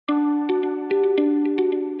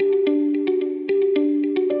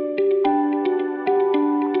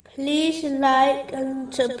like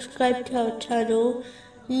and subscribe to our channel.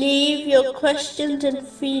 Leave your questions and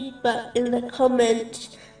feedback in the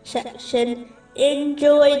comments section.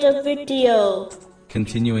 Enjoy the video.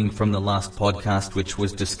 Continuing from the last podcast, which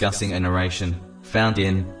was discussing a narration found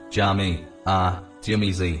in Jami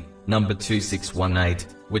Tirmizi number 2618,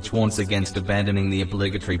 which warns against abandoning the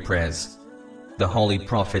obligatory prayers. The Holy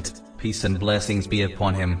Prophet, peace and blessings be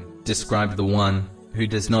upon him, described the one who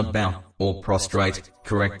does not bow or prostrate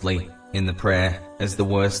correctly in the prayer as the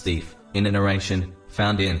worst thief, in a narration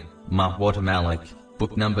found in Muwatta Malik,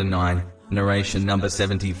 book number 9, narration number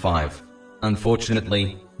 75.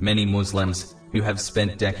 Unfortunately, many Muslims who have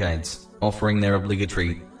spent decades offering their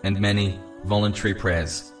obligatory and many voluntary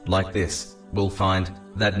prayers like this will find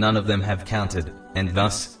that none of them have counted, and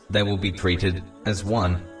thus they will be treated as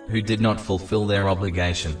one who did not fulfill their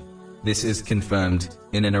obligation. This is confirmed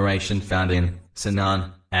in a narration found in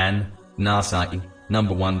Sunan an-Nasa'i,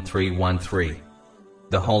 number 1313.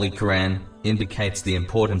 The Holy Quran indicates the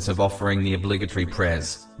importance of offering the obligatory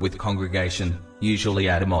prayers with congregation, usually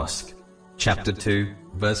at a mosque. Chapter 2,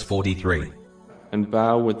 verse 43. And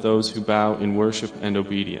bow with those who bow in worship and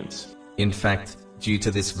obedience. In fact, due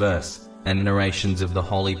to this verse, and narrations of the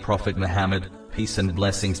Holy Prophet Muhammad, peace and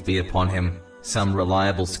blessings be upon him, some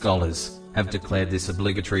reliable scholars have declared this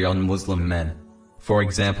obligatory on Muslim men. For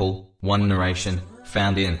example, one narration,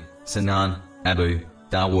 found in Sunan Abu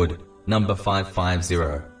Dawud, number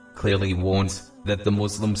 550, clearly warns that the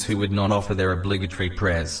Muslims who would not offer their obligatory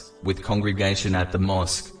prayers with congregation at the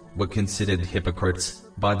mosque were considered hypocrites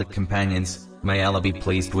by the companions, may Allah be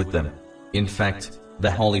pleased with them. In fact,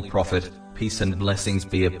 the Holy Prophet, peace and blessings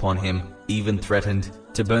be upon him, even threatened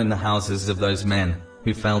to burn the houses of those men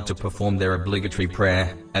who failed to perform their obligatory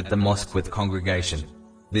prayer at the mosque with congregation.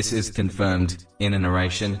 This is confirmed in a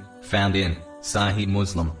narration found in Sahih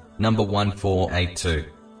Muslim, number 1482.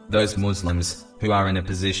 Those Muslims who are in a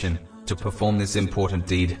position to perform this important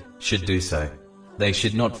deed should do so. They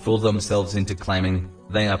should not fool themselves into claiming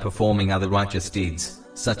they are performing other righteous deeds,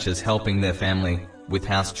 such as helping their family with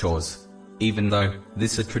house chores. Even though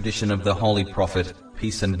this is a tradition of the Holy Prophet,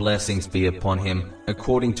 peace and blessings be upon him,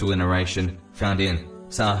 according to a narration found in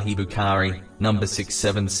Sahih Bukhari, number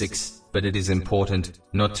 676, but it is important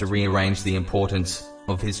not to rearrange the importance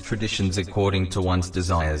of his traditions according to one's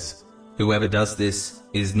desires. Whoever does this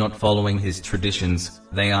is not following his traditions,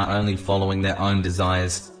 they are only following their own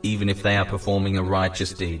desires, even if they are performing a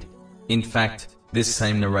righteous deed. In fact, this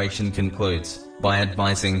same narration concludes by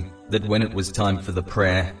advising that when it was time for the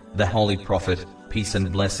prayer, the Holy Prophet, peace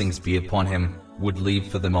and blessings be upon him, would leave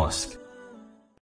for the mosque.